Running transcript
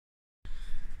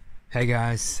Hey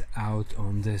guys, out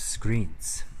on the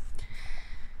screens.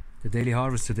 The daily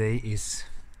harvest today is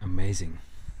amazing,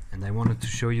 and I wanted to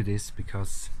show you this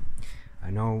because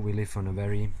I know we live on a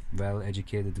very well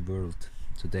educated world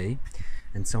today,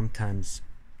 and sometimes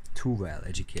too well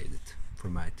educated for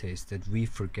my taste, that we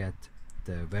forget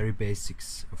the very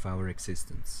basics of our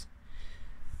existence.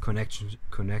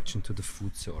 Connection to the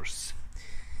food source.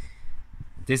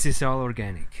 This is all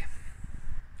organic.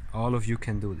 All of you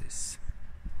can do this.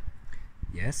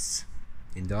 Yes,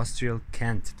 industrial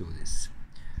can't do this,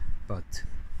 but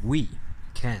we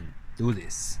can do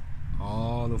this.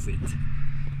 All of it,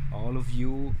 all of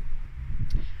you,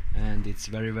 and it's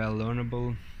very well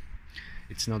learnable.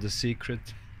 It's not a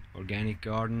secret. Organic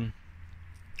garden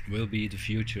will be the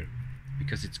future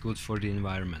because it's good for the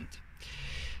environment.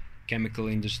 Chemical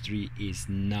industry is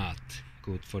not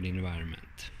good for the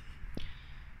environment.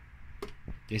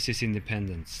 This is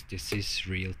independence. This is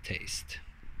real taste.